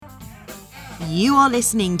You are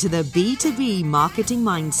listening to the B2B Marketing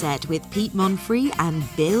Mindset with Pete Monfrey and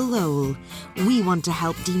Bill Lowell. We want to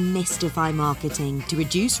help demystify marketing to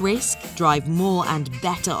reduce risk, drive more and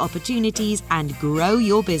better opportunities, and grow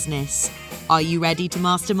your business. Are you ready to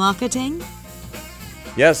master marketing?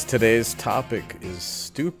 Yes, today's topic is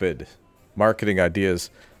stupid marketing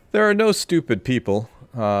ideas. There are no stupid people.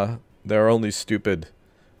 There are only stupid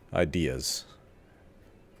ideas,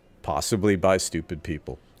 possibly by stupid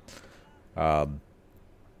people.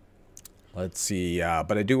 Let's see,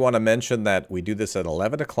 but I do want to mention that we do this at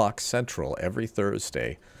 11 o'clock Central every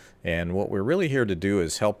Thursday. And what we're really here to do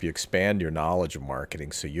is help you expand your knowledge of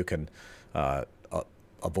marketing so you can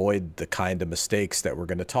avoid the kind of mistakes that we're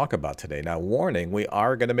going to talk about today. Now, warning, we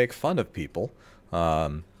are going to make fun of people.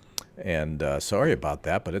 Sorry about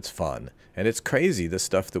that, but it's fun. And it's crazy, the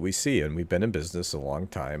stuff that we see. And we've been in business a long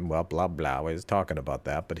time. Well, blah, blah, I was talking about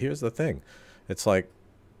that. But here's the thing. It's like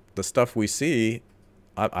the stuff we see,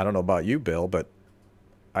 I don't know about you, Bill, but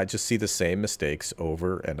I just see the same mistakes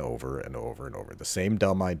over and over and over and over. The same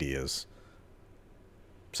dumb ideas.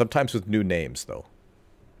 Sometimes with new names, though.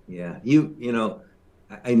 Yeah, you know,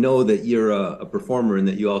 I know that you're a performer and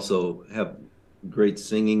that you also have great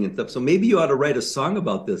singing and stuff. So maybe you ought to write a song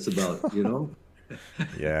about this,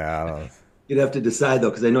 Yeah. You'd have to decide, though,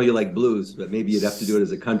 because I know you like blues, but maybe you'd have to do it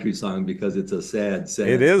as a country song because it's a sad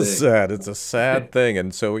It is thing. sad. It's a sad thing.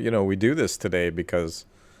 And so, we do this today because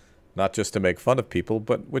not just to make fun of people,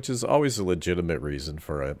 but which is always a legitimate reason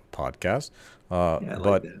for a podcast. I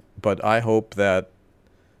like that. But I hope that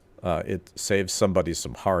it saves somebody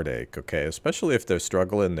some heartache, okay? Especially if they're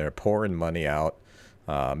struggling, they're pouring money out.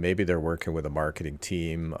 Maybe they're working with a marketing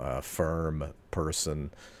team, a firm,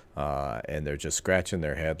 person, and they're just scratching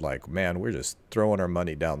their head like, man, we're just throwing our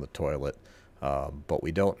money down the toilet, but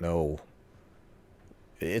we don't know.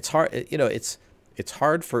 It's hard, it's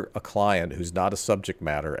hard for a client who's not a subject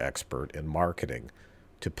matter expert in marketing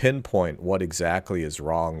to pinpoint what exactly is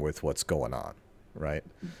wrong with what's going on, right?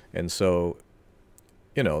 And so,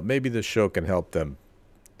 maybe this show can help them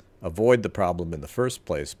avoid the problem in the first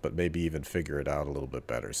place, but maybe even figure it out a little bit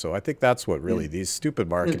better. So I think that's what really these stupid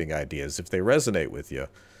marketing ideas, if they resonate with you,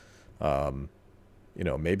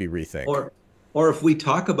 maybe rethink. Or if we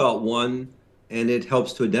talk about one and it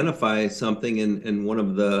helps to identify something and one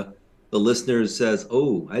of the listeners says,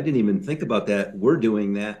 oh, I didn't even think about that. We're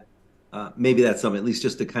doing that. Maybe that's something, at least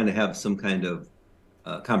just to kind of have some kind of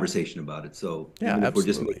conversation about it. So Yeah, even if we're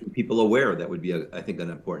absolutely. just making people aware, that would be, I think,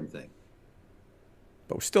 an important thing.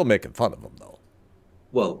 But we're still making fun of them, though.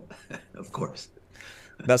 Well, of course.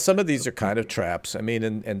 Now, some of these are kind of traps. I mean,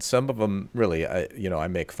 and some of them really, I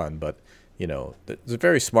make fun, but, there's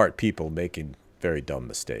very smart people making very dumb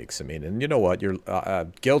mistakes. I mean, and you know what? You're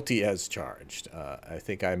guilty as charged. I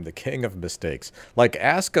think I'm the king of mistakes. Like,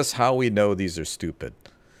 ask us how we know these are stupid.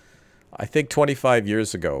 I think 25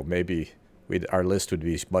 years ago, maybe our list would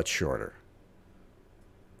be much shorter.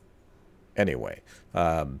 Anyway,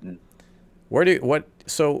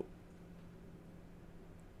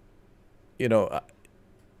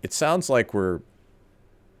 it sounds like we're,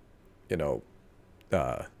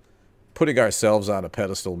 putting ourselves on a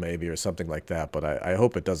pedestal maybe or something like that, but I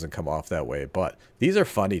hope it doesn't come off that way. But these are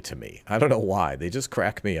funny to me. I don't know why. They just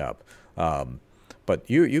crack me up. But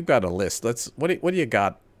you've got a list. What do you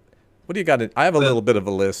got? What do you got? I have a little bit of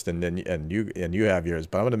a list, and you have yours,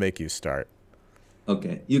 but I'm going to make you start.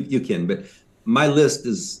 Okay, you can, but my list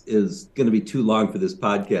is going to be too long for this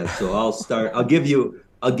podcast, so I'll start. I'll give you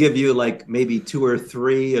like maybe two or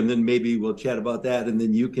three, and then maybe we'll chat about that, and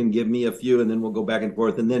then you can give me a few, and then we'll go back and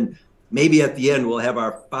forth, and then maybe at the end we'll have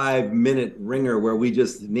our 5-minute ringer where we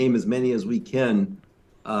just name as many as we can,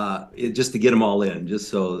 just to get them all in, just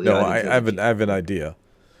so. No, I have an idea.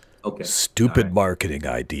 Okay. Stupid marketing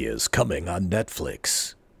ideas coming on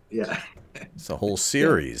Netflix. Yeah. It's a whole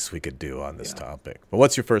series we could do on this topic. But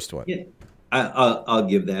what's your first one? Yeah. I'll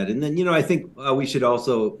give that. And then, I think we should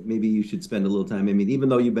also, maybe you should spend a little time. I mean, even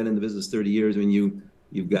though you've been in the business 30 years, I mean,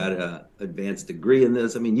 you've got an advanced degree in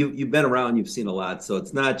this. I mean, you've been around, you've seen a lot. So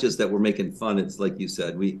it's not just that we're making fun. It's like you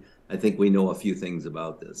said, I think we know a few things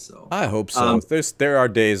about this. So I hope so. There are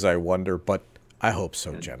days I wonder, but I hope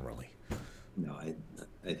so generally. No, I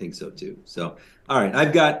think so too. So, all right,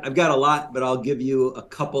 I've got a lot, but I'll give you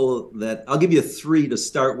I'll give you 3 to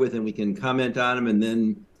start with, and we can comment on them, and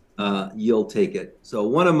then you'll take it. So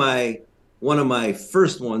one of my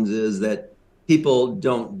first ones is that people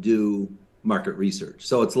don't do market research.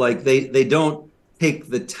 So it's like they don't take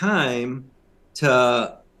the time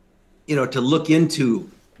to look into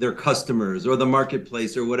their customers or the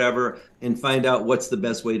marketplace or whatever and find out what's the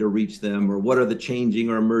best way to reach them or what are the changing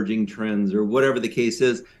or emerging trends or whatever the case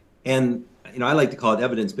is. And I like to call it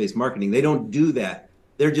evidence-based marketing. They don't do that.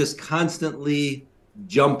 They're just constantly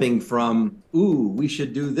jumping from, ooh, we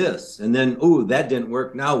should do this, and then, ooh, that didn't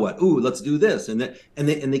work. Now what? Ooh, let's do this, and then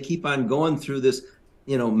and they keep on going through this,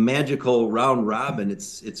 magical round robin.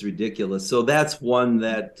 It's ridiculous. So that's one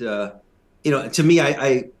that, to me,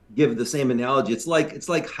 I give the same analogy. It's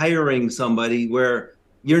like hiring somebody where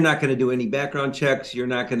you're not going to do any background checks. You're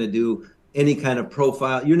not going to do any kind of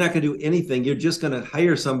profile. You're not going to do anything. You're just going to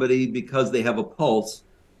hire somebody because they have a pulse.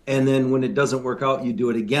 And then when it doesn't work out, you do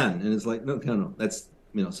it again. And it's like,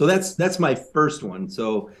 no. So that's my first one.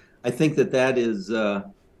 So I think that is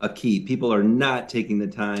a key. People are not taking the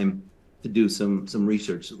time to do some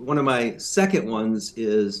research. One of my second ones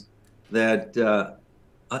is that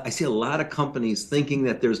I see a lot of companies thinking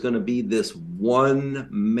that there's going to be this one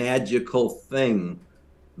magical thing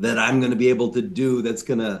that I'm going to be able to do that's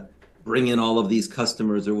going to bring in all of these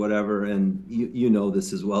customers or whatever. And you know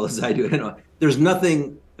this as well as I do. There's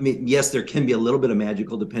nothing. I mean, yes, there can be a little bit of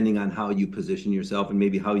magical depending on how you position yourself and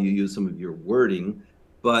maybe how you use some of your wording,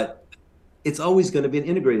 but it's always going to be an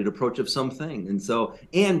integrated approach of something.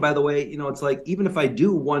 And by the way, it's like, even if I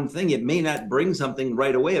do one thing, it may not bring something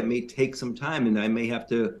right away. It may take some time, and I may have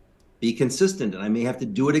to be consistent, and I may have to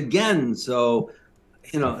do it again. So,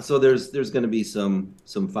 so there's going to be some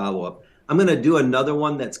follow-up. I'm going to do another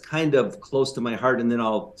one that's kind of close to my heart, and then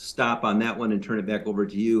I'll stop on that one and turn it back over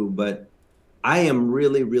to you. But I am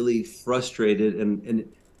really, really frustrated,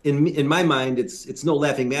 and in my mind, it's no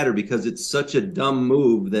laughing matter, because it's such a dumb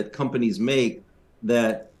move that companies make,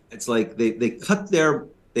 that it's like they cut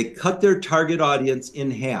their target audience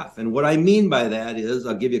in half. And what I mean by that is,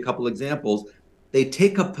 I'll give you a couple examples. They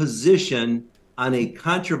take a position on a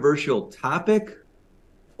controversial topic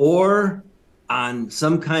or on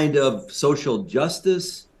some kind of social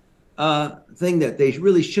justice thing that they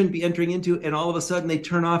really shouldn't be entering into, and all of a sudden they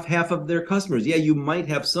turn off half of their customers. Yeah, you might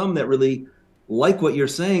have some that really like what you're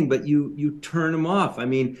saying, but you turn them off. I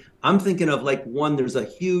mean, I'm thinking of like there's a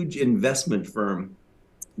huge investment firm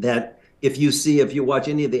that if you watch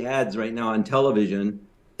any of the ads right now on television,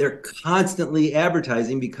 they're constantly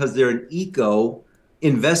advertising because they're an eco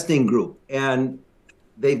investing group, and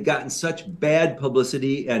they've gotten such bad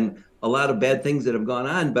publicity and a lot of bad things that have gone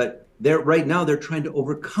on, but right now they're trying to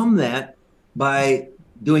overcome that by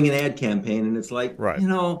doing an ad campaign. And it's like, right.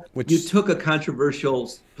 You took a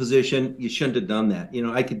controversial position. You shouldn't have done that.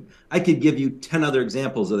 I could give you 10 other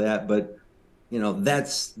examples of that, but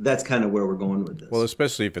that's kind of where we're going with this. Well,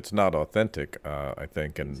 especially if it's not authentic, I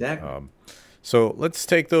think. And exactly. So let's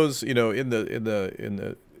take those, in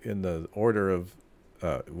the order of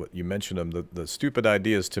what you mentioned them. The stupid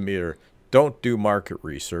ideas to me are: don't do market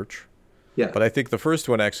research. Yeah. But I think the first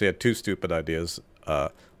one actually had two stupid ideas.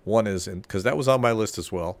 One is, because that was on my list as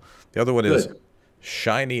well. The other one is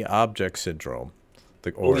shiny object syndrome,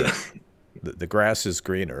 the grass is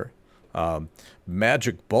greener.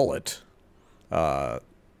 Magic bullet,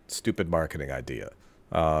 stupid marketing idea.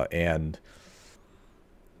 And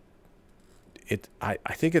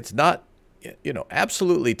I think it's not,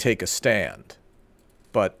 absolutely take a stand,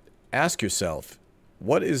 but ask yourself,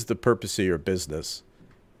 what is the purpose of your business?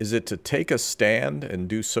 Is it to take a stand and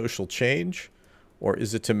do social change, or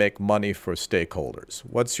is it to make money for stakeholders?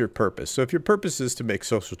 What's your purpose? So if your purpose is to make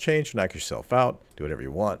social change, knock yourself out, do whatever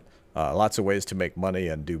you want. Lots of ways to make money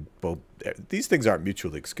and do both. These things aren't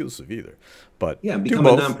mutually exclusive either. But become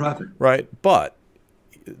a nonprofit. Right. But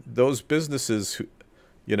those businesses,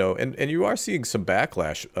 and you are seeing some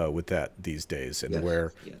backlash with that these days, and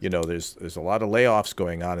where, there's a lot of layoffs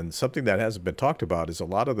going on. And something that hasn't been talked about is a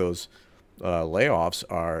lot of those layoffs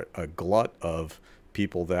are a glut of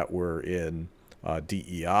people that were in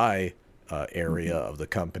DEI area of the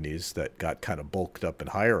companies that got kind of bulked up in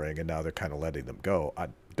hiring, and now they're kind of letting them go. I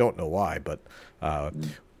don't know why, but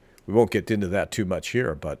we won't get into that too much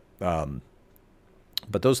here. But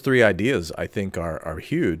those three ideas, I think, are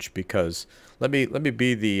huge, because let me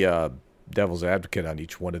be the devil's advocate on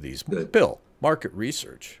each one of these. Good. Bill, market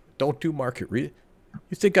research. Don't do market research.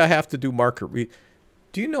 You think I have to do market research?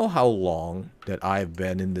 Do you know how long that I've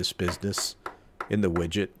been in this business, in the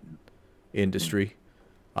widget industry?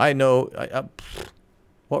 I know.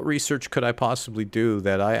 What research could I possibly do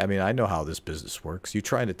that I know how this business works. You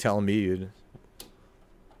trying to tell me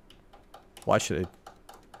why should I?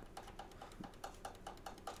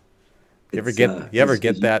 You ever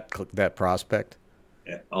get that prospect?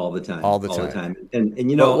 All the time. All the time. And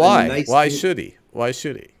but why? Nice why should he? Why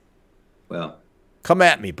should he? Well, come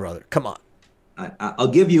at me, brother. Come on. I'll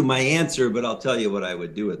give you my answer, but I'll tell you what I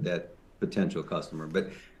would do with that potential customer. But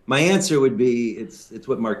My answer would be it's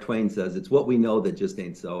what Mark Twain says. It's what we know that just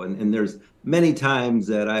ain't so. And there's many times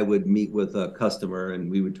that I would meet with a customer and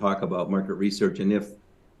we would talk about market research. And if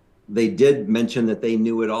they did mention that they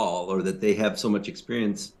knew it all or that they have so much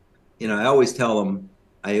experience, I always tell them,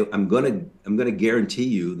 I'm gonna guarantee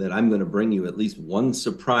you that I'm gonna bring you at least one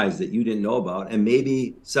surprise that you didn't know about, and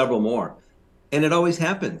maybe several more. And it always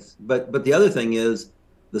happens. But the other thing is,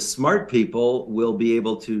 the smart people will be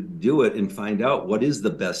able to do it and find out what is the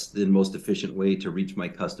best and most efficient way to reach my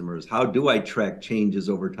customers. How do I track changes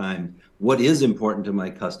over time? What is important to my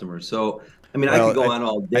customers? So, I mean, I could Well, go on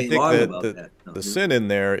all I day think long that about that. the sin in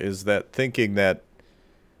there is that thinking that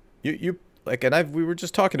you like, and we were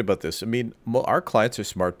just talking about this. I mean, our clients are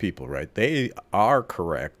smart people, right? They are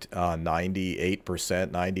correct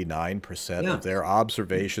 98%, 99% Yeah. of their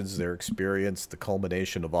observations, their experience, the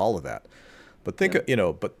culmination of all of that. But think,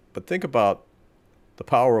 Yeah. but think about the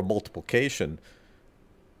power of multiplication.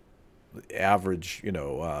 The average,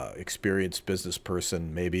 experienced business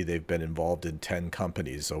person, maybe they've been involved in 10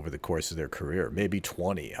 companies over the course of their career, maybe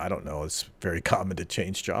 20. I don't know. It's very common to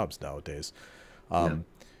change jobs nowadays. Yeah.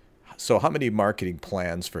 So how many marketing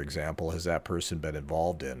plans, for example, has that person been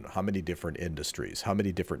involved in? How many different industries? How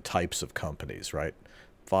many different types of companies, right?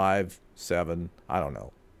 5, 7, I don't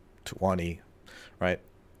know, 20, right?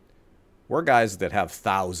 We're guys that have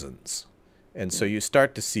thousands. And so you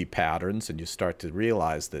start to see patterns and you start to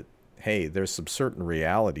realize that, hey, there's some certain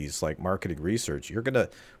realities like marketing research. You're going to,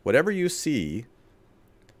 whatever you see,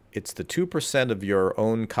 it's the 2% of your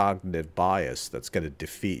own cognitive bias that's going to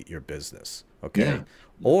defeat your business. Okay. Yeah.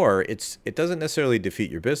 Or it doesn't necessarily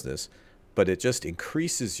defeat your business, but it just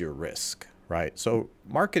increases your risk, right? So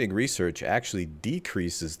marketing research actually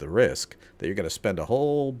decreases the risk that you're going to spend a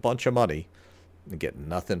whole bunch of money and get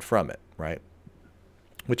nothing from it, right?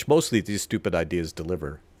 Which mostly these stupid ideas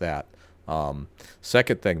deliver that.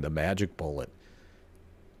 Second thing, the magic bullet.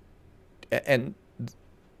 And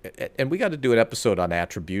we got to do an episode on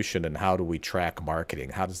attribution and how do we track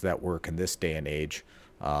marketing? How does that work in this day and age?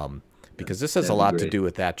 Because this has a lot to do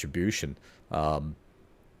with attribution.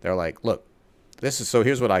 They're like, look,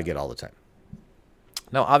 here's what I get all the time.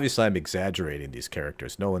 Now, obviously, I'm exaggerating these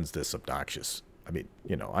characters. No one's this obnoxious. I mean,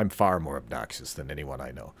 I'm far more obnoxious than anyone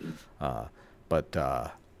I know.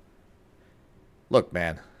 But look,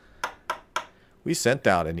 man, we sent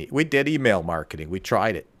out we did email marketing. We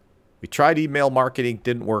tried it. We tried email marketing.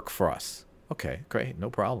 Didn't work for us. Okay, great. No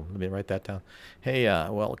problem. Let me write that down. Hey,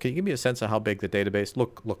 well, can you give me a sense of how big the database?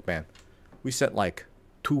 Look, man, we sent like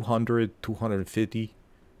 200, 250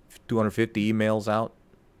 emails out,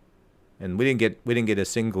 and we didn't get a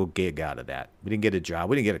single gig out of that. We didn't get a job.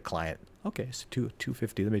 We didn't get a client. Okay, so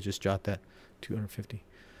 250. Let me just jot that. 250.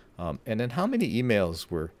 And then how many emails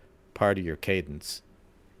were part of your cadence?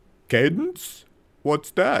 Cadence?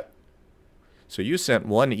 What's that? So you sent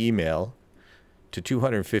one email to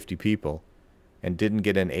 250 people and didn't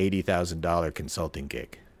get an $80,000 consulting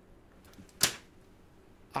gig.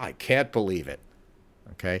 I can't believe it.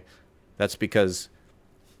 Okay? That's because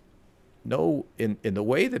in the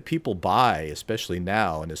way that people buy, especially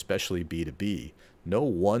now and especially B2B, no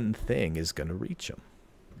one thing is going to reach them.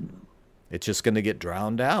 It's just going to get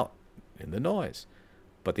drowned out in the noise.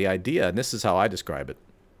 But the idea, and this is how I describe it,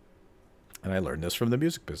 and I learned this from the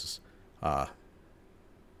music business,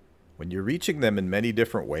 when you're reaching them in many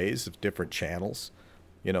different ways of different channels,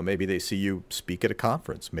 maybe they see you speak at a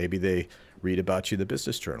conference. Maybe they read about you in the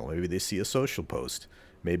business journal. Maybe they see a social post.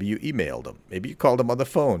 Maybe you emailed them. Maybe you called them on the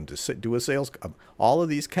phone to do a sales. All of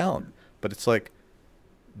these count. But it's like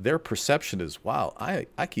their perception is, wow,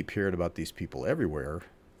 I keep hearing about these people everywhere.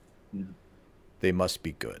 Yeah. They must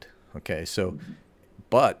be good. Okay, so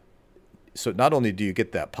not only do you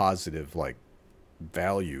get that positive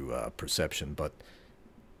value perception, but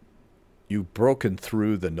you've broken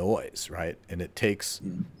through the noise, right? And it takes,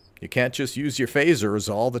 you can't just use your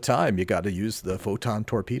phasers all the time. You got to use the photon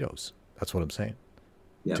torpedoes. That's what I'm saying.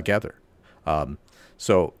 Yeah. Together.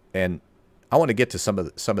 So, and I want to get to some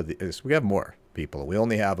of the, we have more people. We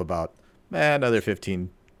only have about another 15,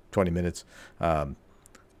 20 minutes.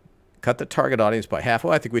 Cut the target audience by half.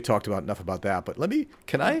 Well, I think we talked about enough about that, but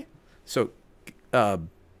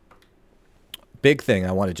big thing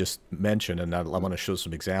I want to just mention, and I want to show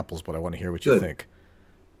some examples, but I want to hear what you think.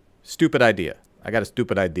 Stupid idea. I got a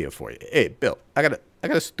stupid idea for you. Hey, Bill, I got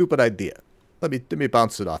a stupid idea. Let me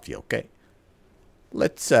bounce it off you, okay?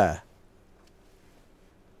 Let's not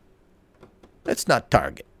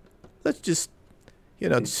target. Let's just,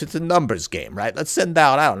 it's a numbers game, right? Let's send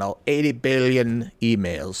out, I don't know, 80 billion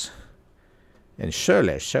emails. And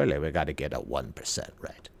surely we got to get a 1%,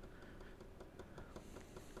 right?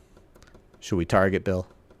 Should we target, Bill?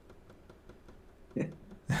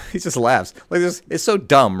 He just laughs. Like this, it's so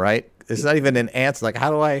dumb, right? It's not even an answer. Like,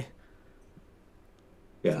 how do I?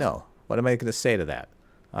 Yeah. No. What am I going to say to that?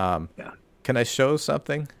 Yeah. Can I show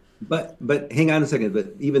something? But hang on a second.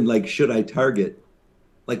 But even like, should I target?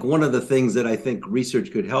 Like one of the things that I think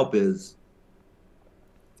research could help is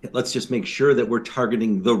let's just make sure that we're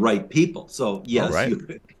targeting the right people. So yes, right.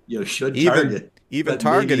 you should target. Even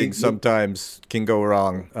targeting sometimes can go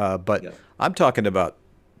wrong. But Yeah. I'm talking about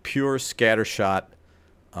pure scattershot,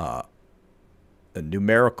 a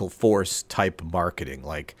numerical force type marketing.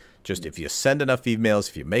 Like just if you send enough emails,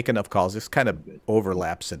 if you make enough calls, this kind of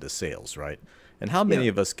overlaps into sales, right? And how many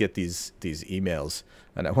of us get these emails?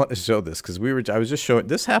 And I want to show this because I was just showing,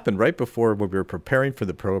 this happened right before when we were preparing for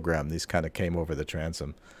the program. These kind of came over the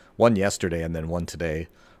transom. One yesterday and then one today.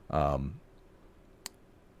 Let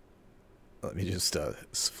me just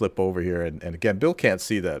flip over here. And again, Bill can't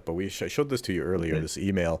see that, but I showed this to you earlier, this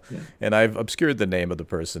email. Yeah. And I've obscured the name of the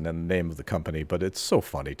person and the name of the company, but it's so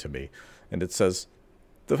funny to me. And it says,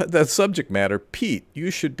 the subject matter, Pete, you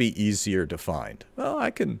should be easier to find. Well,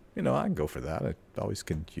 I can go for that. I always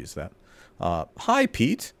can use that. Hi,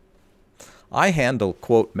 Pete. I handle,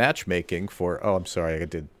 quote, matchmaking for, oh, I'm sorry, I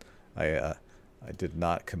did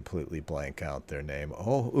not completely blank out their name.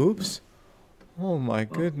 Oh, oops. Oh, my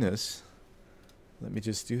goodness. Let me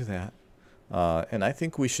just do that. And I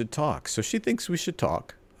think we should talk. So she thinks we should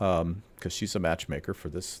talk because she's a matchmaker for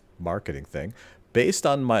this marketing thing. Based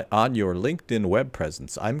on your LinkedIn web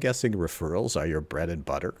presence, I'm guessing referrals are your bread and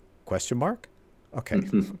butter? Question mark? Okay.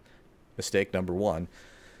 Mistake number one.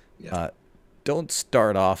 Yeah. Don't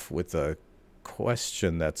start off with a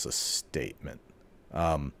question that's a statement.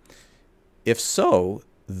 If so,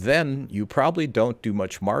 then you probably don't do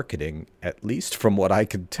much marketing, at least from what I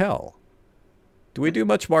can tell. Do we do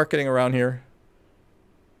much marketing around here?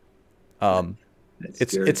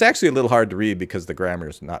 It's actually a little hard to read because the grammar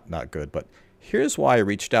is not good, but here's why I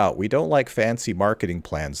reached out. We don't like fancy marketing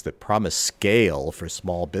plans that promise scale for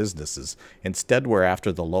small businesses. Instead, we're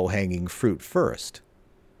after the low-hanging fruit first.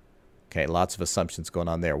 Okay, lots of assumptions going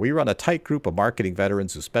on there. We run a tight group of marketing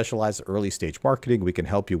veterans who specialize in early-stage marketing. We can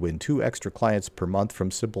help you win 2 extra clients per month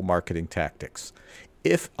from simple marketing tactics.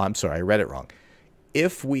 I'm sorry, I read it wrong.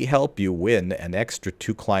 If we help you win an extra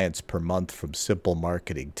 2 clients per month from simple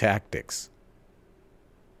marketing tactics,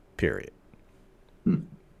 period.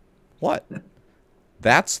 What?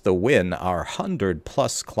 That's the win, our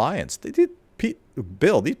 100-plus clients.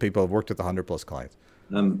 Bill, these people have worked with 100-plus clients.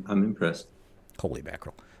 I'm impressed. Holy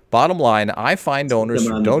mackerel. Bottom line, I find owners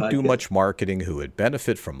who don't do much marketing who would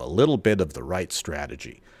benefit from a little bit of the right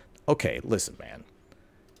strategy. Okay, listen, man.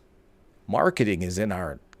 Marketing is in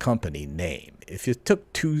our company name. If you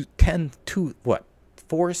took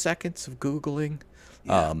 4 seconds of Googling.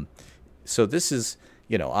 Yeah. So this is,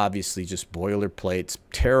 obviously just boilerplate. It's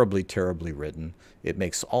terribly, terribly written. It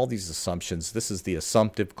makes all these assumptions. This is the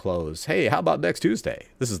assumptive close. Hey, how about next Tuesday?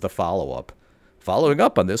 This is the follow-up. Following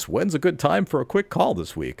up on this, when's a good time for a quick call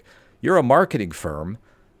this week? You're a marketing firm,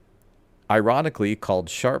 ironically called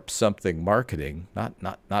Sharp Something Marketing,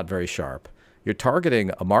 not very sharp. You're targeting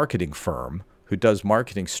a marketing firm who does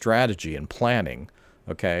marketing strategy and planning,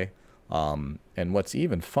 okay? And what's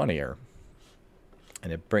even funnier,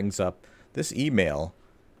 and it brings up, this email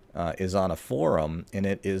is on a forum, and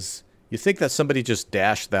it is, you think that somebody just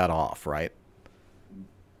dashed that off, right?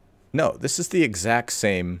 No, this is the exact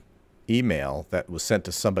same email that was sent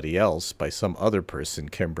to somebody else by some other person,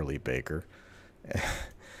 Kimberly Baker.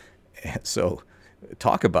 And so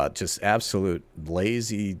talk about just absolute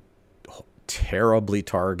lazy, terribly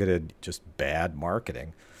targeted, just bad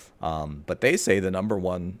marketing. But they say the number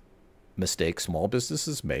one mistake small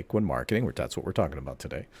businesses make when marketing, that's what we're talking about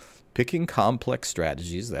today, picking complex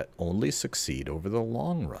strategies that only succeed over the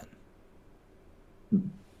long run.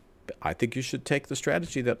 I think you should take the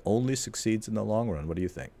strategy that only succeeds in the long run. What do you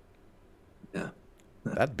think? Yeah.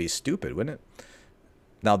 That'd be stupid, wouldn't it?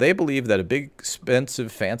 Now, they believe that a big,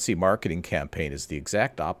 expensive, fancy marketing campaign is the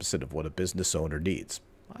exact opposite of what a business owner needs.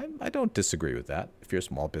 I don't disagree with that. If you're a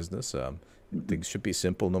small business, things should be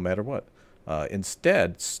simple no matter what.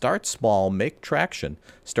 Instead, start small, make traction,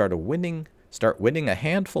 start winning a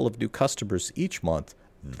handful of new customers each month.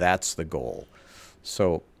 That's the goal.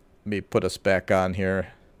 So let me put us back on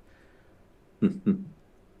here.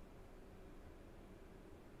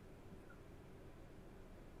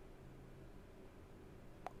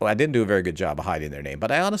 Well, I didn't do a very good job of hiding their name,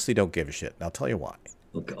 but I honestly don't give a shit. And I'll tell you why.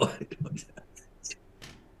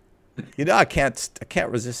 I can't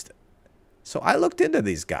resist it. So I looked into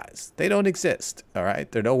these guys. They don't exist. All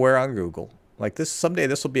right, they're nowhere on Google. Like this, someday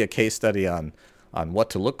this will be a case study on what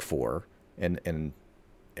to look for in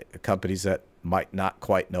companies that might not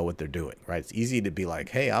quite know what they're doing, right? It's easy to be like,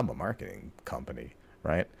 hey, I'm a marketing company,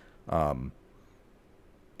 right?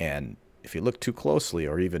 And if you look too closely,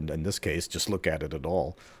 or even in this case, just look at it at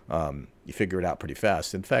all, you figure it out pretty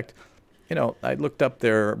fast. In fact, I looked up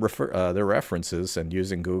their references, and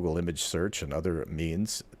using Google image search and other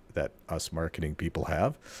means that us marketing people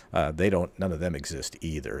have, none of them exist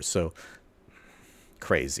either. So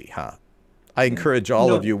crazy, huh? I encourage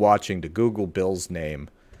all of you watching to Google Bill's name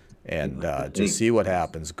and just see what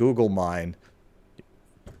happens. Google mine.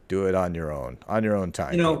 Do it on your own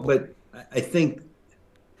time. But I think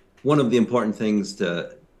one of the important things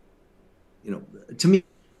to me,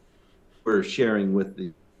 we're sharing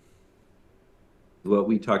with what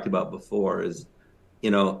we talked about before is,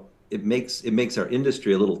 it makes our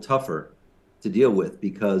industry a little tougher to deal with,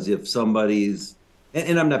 because if somebody's,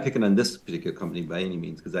 and I'm not picking on this particular company by any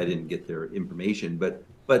means, because I didn't get their information,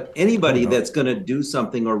 but anybody that's going to do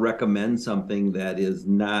something or recommend something that is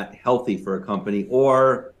not healthy for a company,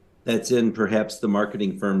 or that's in perhaps the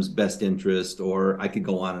marketing firm's best interest, or I could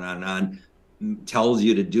go on and on and on, tells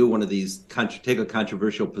you to do one of these, take a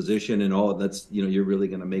controversial position, and that's, you're really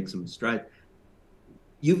going to make some strides.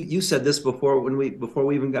 You said this before before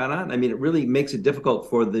we even got on. I mean, it really makes it difficult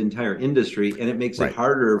for the entire industry, and it makes it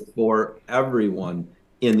harder for everyone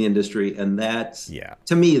in the industry, and that's,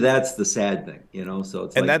 to me, that's the sad thing,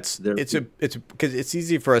 So it's it's because it's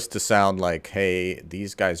easy for us to sound like, hey,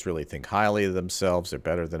 these guys really think highly of themselves. They're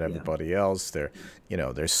better than everybody else. They're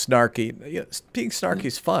they're snarky. Being snarky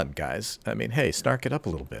is fun, guys. I mean, hey, snark it up a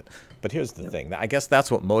little bit. But here's the thing. I guess that's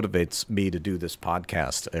what motivates me to do this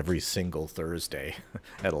podcast every single Thursday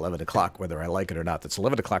at 11 o'clock, whether I like it or not. That's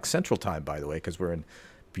 11 o'clock Central Time, by the way, because we're in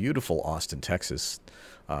beautiful Austin, Texas,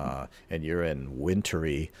 and you're in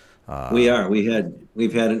wintry. We are. We've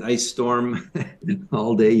had an ice storm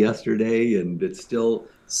all day yesterday, and it's still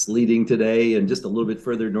sleeting today, and just a little bit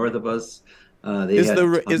further north of us. Is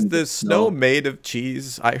the snow made of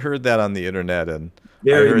cheese? I heard that on the internet, and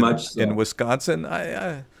very much so. In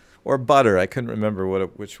Wisconsin. Or butter. I couldn't remember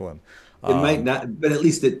which one. It might not, but at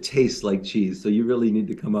least it tastes like cheese. So you really need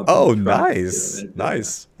to come up. Oh, nice,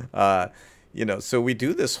 nice. So we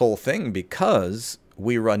do this whole thing because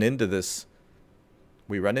we run into this.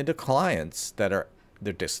 We run into clients that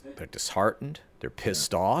they're disheartened. They're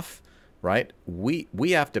pissed off, right?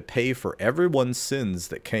 We have to pay for everyone's sins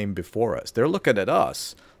that came before us. They're looking at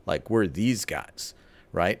us like we're these guys,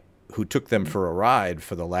 right? Who took them for a ride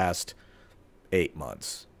for the last 8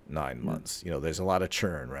 months. 9 months. There's a lot of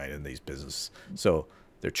churn, right, in these businesses. So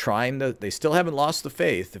they still haven't lost the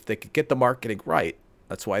faith. If they could get the marketing right,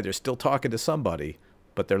 that's why they're still talking to somebody,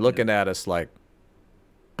 but they're looking at us like,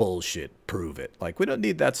 bullshit, prove it. Like, we don't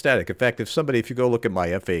need that static. In fact, if you go look at my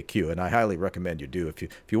FAQ, and I highly recommend you do, if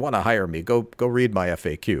you want to hire me, go read my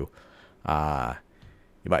FAQ. You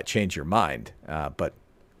might change your mind, but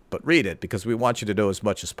read it, because we want you to know as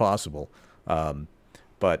much as possible.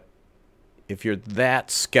 But if you're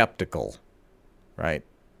that skeptical, right,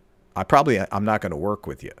 I'm not going to work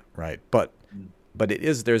with you, right? But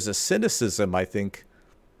there's a cynicism, I think,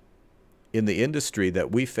 in the industry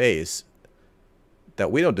that we face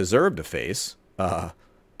that we don't deserve to face,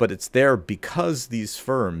 but it's there because these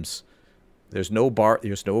firms, there's no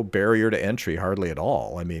barrier to entry hardly at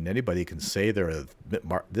all. I mean, anybody can say there's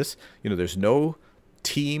no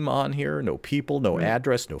team on here, no people, no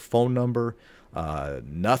address, no phone number,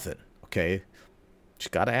 nothing. Okay,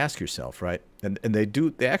 just got to ask yourself, right? And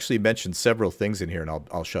they actually mentioned several things in here, and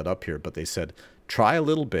I'll shut up here, but they said, try a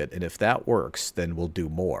little bit, and if that works, then we'll do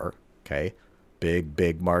more. Okay,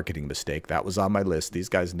 big marketing mistake. That was on my list. These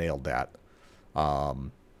guys nailed that.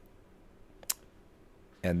 And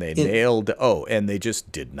they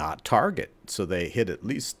just did not target. So they hit at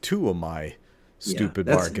least 2 of my stupid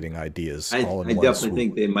marketing ideas all in one swoop. I definitely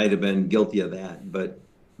think they might have been guilty of that, but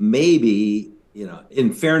maybe,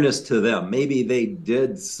 in fairness to them, maybe they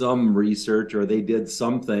did some research, or they did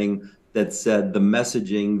something that said the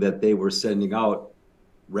messaging that they were sending out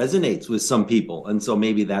resonates with some people. And so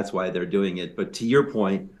maybe that's why they're doing it. But to your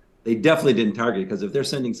point, they definitely didn't target it, because if they're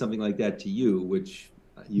sending something like that to you, which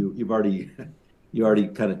you already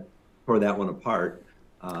kind of tore that one apart.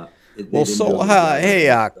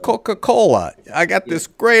 Hey, Coca-Cola, I got this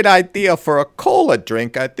great idea for a cola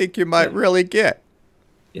drink I think you might really get.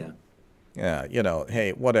 Yeah,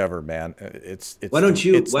 hey, whatever, man. It's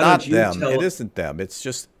not them. It isn't them. It's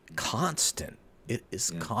just constant. It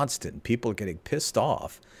is constant. People getting pissed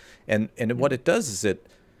off. And what it does is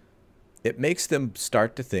it makes them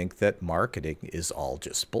start to think that marketing is all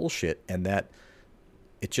just bullshit, and that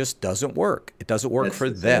it just doesn't work. It doesn't work for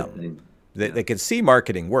them. They can see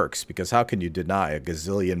marketing works, because how can you deny a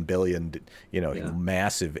gazillion billion,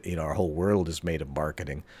 massive, our whole world is made of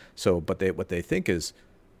marketing. So, but what they think is,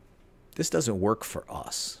 this doesn't work for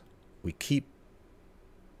us. We keep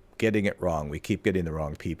getting it wrong. We keep getting the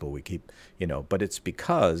wrong people. We keep, but it's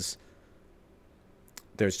because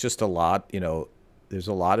there's just a lot, there's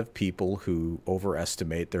a lot of people who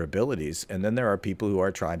overestimate their abilities. And then there are people who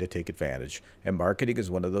are trying to take advantage. And marketing is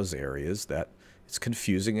one of those areas that it's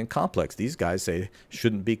confusing and complex. These guys say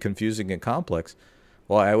shouldn't be confusing and complex.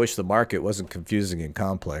 Well, I wish the market wasn't confusing and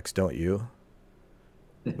complex, don't you?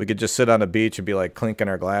 We could just sit on a beach and be like clinking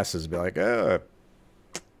our glasses and be like, yeah,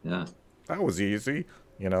 that was easy.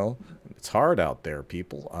 It's hard out there,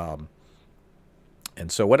 people.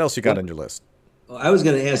 And so what else you got on your list? Well, I was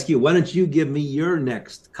going to ask you, why don't you give me your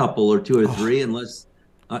next couple or two or three, unless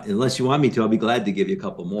you want me to. I'll be glad to give you a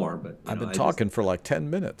couple more. But I've been talking for like 10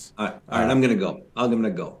 minutes. All right, I'm going to go.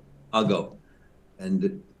 I'll go.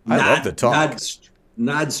 And I love to talk.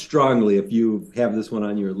 Nod strongly if you have this one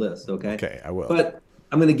on your list. Okay. Okay, I will. But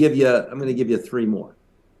I'm going to give you three more.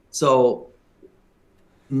 So,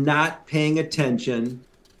 not paying attention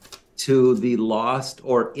to the lost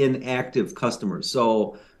or inactive customers.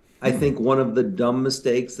 So, I think one of the dumb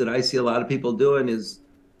mistakes that I see a lot of people doing is,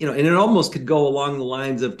 and it almost could go along the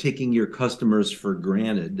lines of taking your customers for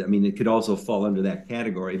granted. I mean, it could also fall under that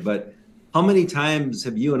category. But how many times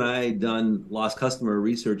have you and I done lost customer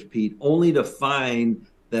research, Pete, only to find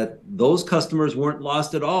that those customers weren't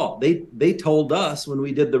lost at all? They told us when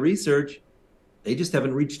we did the research, they just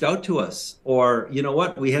haven't reached out to us. Or, you know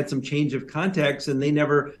what, we had some change of contacts and they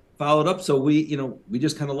never followed up. So we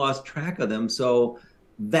just kind of lost track of them. So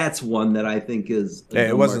that's one that I think is.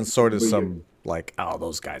 It wasn't sort of some like, oh,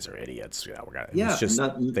 those guys are idiots. Yeah, it's just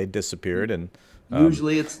they disappeared, and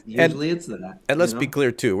usually it's that. And let's be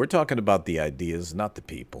clear too, we're talking about the ideas, not the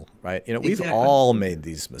people, right? We've all made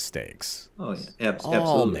these mistakes. Oh yeah,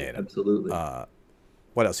 absolutely.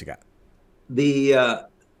 What else you got? The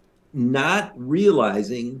not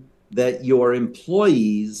realizing that your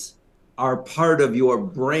employees are part of your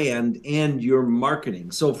brand and your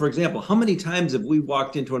marketing. So for example, how many times have we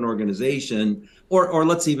walked into an organization, or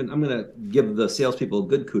let's even, I'm going to give the salespeople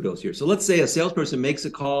good kudos here. So let's say a salesperson makes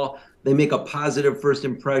a call, they make a positive first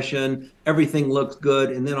impression, everything looks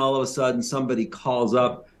good, and then all of a sudden somebody calls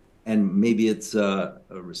up, and maybe it's a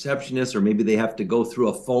receptionist, or maybe they have to go through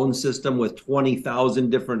a phone system with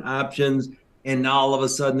 20,000 different options. And now all of a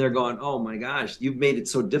sudden they're going, oh my gosh, you've made it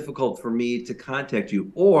so difficult for me to contact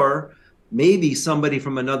you. Or maybe somebody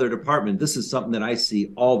from another department, this is something that I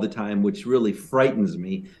see all the time, which really frightens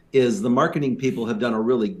me, is the marketing people have done a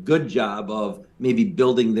really good job of maybe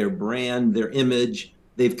building their brand, their image.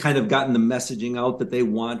 They've kind of gotten the messaging out that they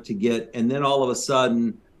want to get. And then all of a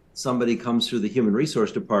sudden, somebody comes through the human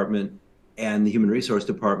resource department, and the human resource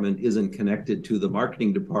department isn't connected to the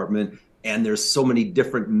marketing department. And there's so many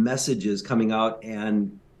different messages coming out,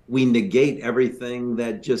 and we negate everything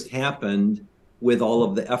that just happened with all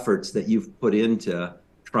of the efforts that you've put into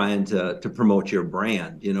trying to promote your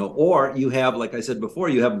brand, or you have, like I said before,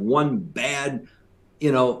 you have one bad,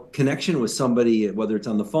 connection with somebody, whether it's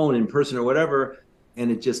on the phone, in person, or whatever, and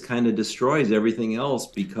it just kind of destroys everything else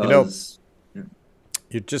because.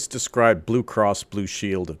 You just described Blue Cross Blue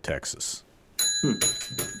Shield of Texas.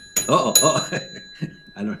 I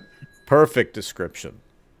don't. Perfect description.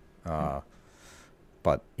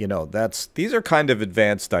 But these are kind of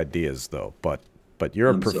advanced ideas, though. But you're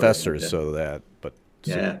a professor,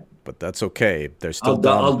 but that's okay. They're still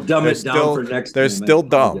dumb. I'll dumb it down for next time. They're still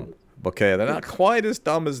dumb. Okay, they're not quite as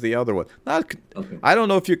dumb as the other one. I don't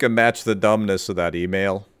know if you can match the dumbness of that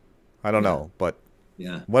email. I don't know, but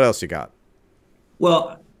what else you got?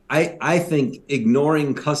 Well, I think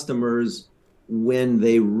ignoring customers when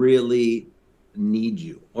they really need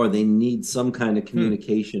you, or they need some kind of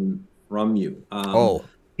communication from you.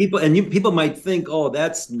 People might think, oh,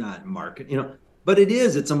 that's not marketing, but it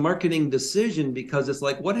is. It's a marketing decision, because it's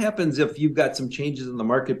like, what happens if you've got some changes in the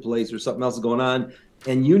marketplace or something else going on,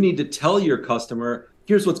 and you need to tell your customer,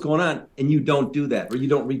 here's what's going on, and you don't do that, or you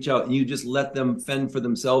don't reach out and you just let them fend for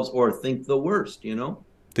themselves or think the worst,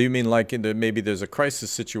 Do you mean like maybe there's a crisis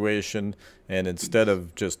situation, and instead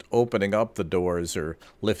of just opening up the doors or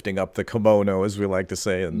lifting up the kimono, as we like to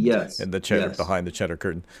say, in the cheddar, behind the cheddar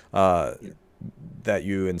curtain, that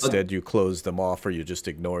you instead you close them off, or you just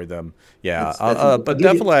ignore them? Yeah, but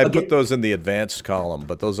definitely I'd put those in the advanced column.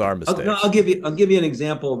 But those are mistakes. I'll give you an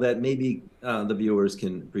example that maybe the viewers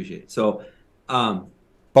can appreciate. So,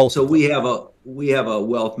 we have a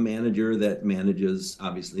wealth manager that manages,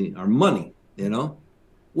 obviously, our money.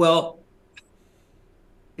 Well,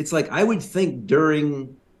 it's like, I would think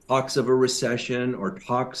during talks of a recession or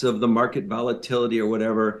talks of the market volatility or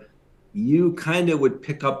whatever, you kind of would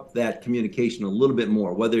pick up that communication a little bit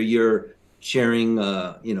more, whether you're sharing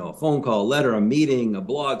a phone call, a letter, a meeting, a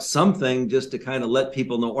blog, something just to kind of let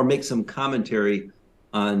people know or make some commentary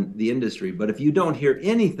on the industry. But if you don't hear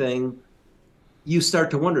anything, you start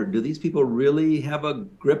to wonder, do these people really have a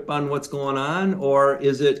grip on what's going on? Or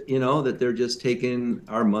is it, that they're just taking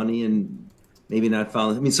our money and maybe not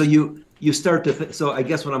following? I mean, so you start to, so I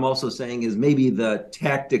guess what I'm also saying is maybe the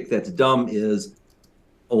tactic that's dumb is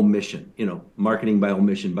omission, marketing by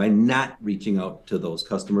omission, by not reaching out to those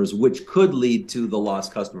customers, which could lead to the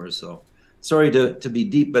lost customers. So sorry to be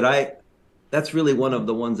deep, but that's really one of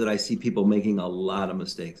the ones that I see people making a lot of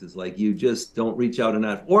mistakes. Is like, you just don't reach out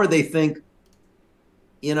enough, or they think,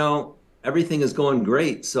 everything is going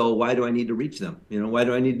great, so why do I need to reach them? Why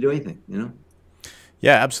do I need to do anything?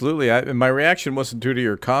 Yeah, absolutely. My reaction wasn't due to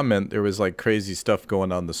your comment. There was like crazy stuff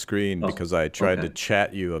going on the screen because I tried to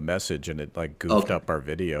chat you a message and it like goofed up our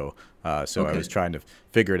video. So I was trying to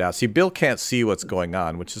figure it out. See, Bill can't see what's going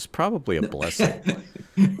on, which is probably a blessing.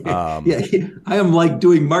 Yeah, I am like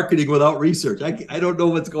doing marketing without research. I don't know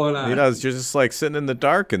what's going on. You're just like sitting in the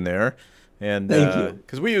dark in there. And thank you.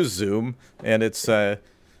 Because we use Zoom, and it's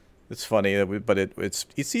funny, but it's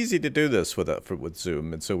easy to do this with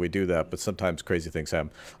Zoom, and so we do that. But sometimes crazy things happen.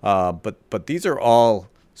 But these are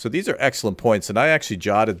excellent points, and I actually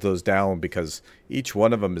jotted those down because each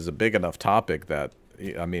one of them is a big enough topic that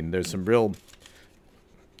there's some real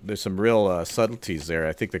subtleties there.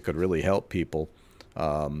 I think that could really help people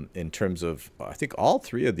in terms of. I think all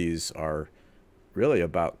three of these are really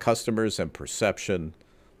about customers and perception.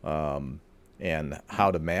 And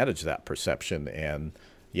how to manage that perception. And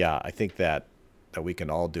yeah, I think that we can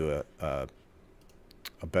all do a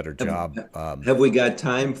better job. Have we got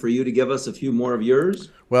time for you to give us a few more of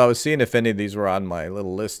yours? Well, I was seeing if any of these were on my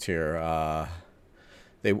little list here.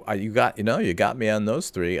 You got me on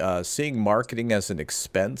those three. Seeing marketing as an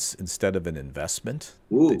expense instead of an investment.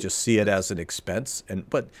 Ooh. They just see it as an expense.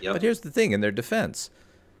 But here's the thing, in their defense.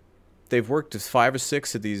 They've worked with 5 or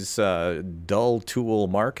 6 of these dull tool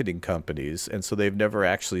marketing companies, and so they've never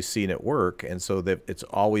actually seen it work. And so it's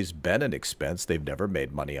always been an expense. They've never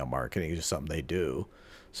made money on marketing. It's just something they do.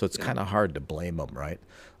 So it's kind of hard to blame them, right?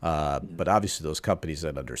 But obviously those companies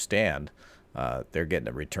that understand, they're getting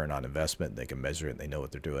a return on investment. They can measure it, and they know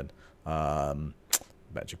what they're doing.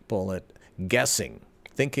 Magic bullet. Guessing.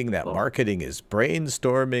 Thinking that marketing is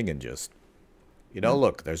brainstorming and just...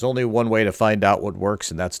 look, there's only one way to find out what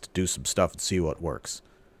works, and that's to do some stuff and see what works.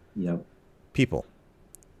 Yep. People,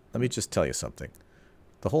 let me just tell you something.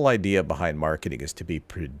 The whole idea behind marketing is to be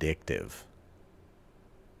predictive.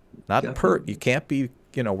 You can't be,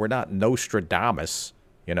 we're not Nostradamus,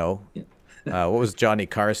 what was Johnny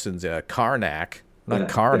Carson's Karnak? Not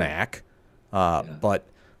Karnak. But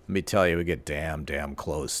let me tell you, we get damn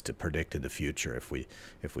close to predicting the future if we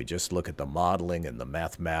just look at the modeling and the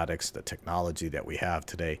mathematics, the technology that we have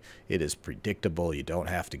today. It is predictable. You don't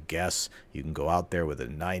have to guess. You can go out there with a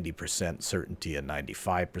 90% certainty, a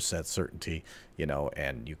 95% certainty,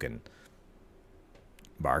 and you can.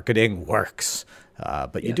 Marketing works,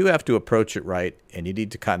 but you do have to approach it right, and you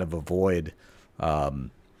need to kind of avoid. I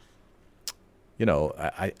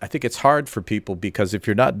think it's hard for people because if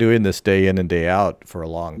you're not doing this day in and day out for a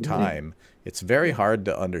long time, it's very hard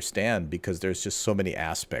to understand because there's just so many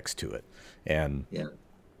aspects to it.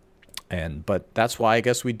 But that's why I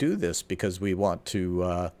guess we do this, because we want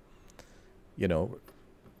to,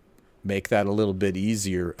 make that a little bit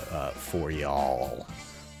easier for y'all.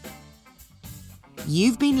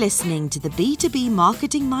 You've been listening to the B2B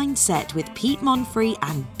Marketing Mindset with Pete Monfrey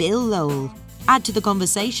and Bill Lowell. Add to the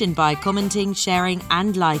conversation by commenting, sharing,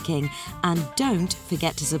 and liking. And don't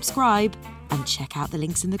forget to subscribe and check out the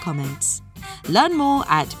links in the comments. Learn more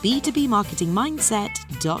at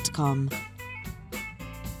b2bmarketingmindset.com.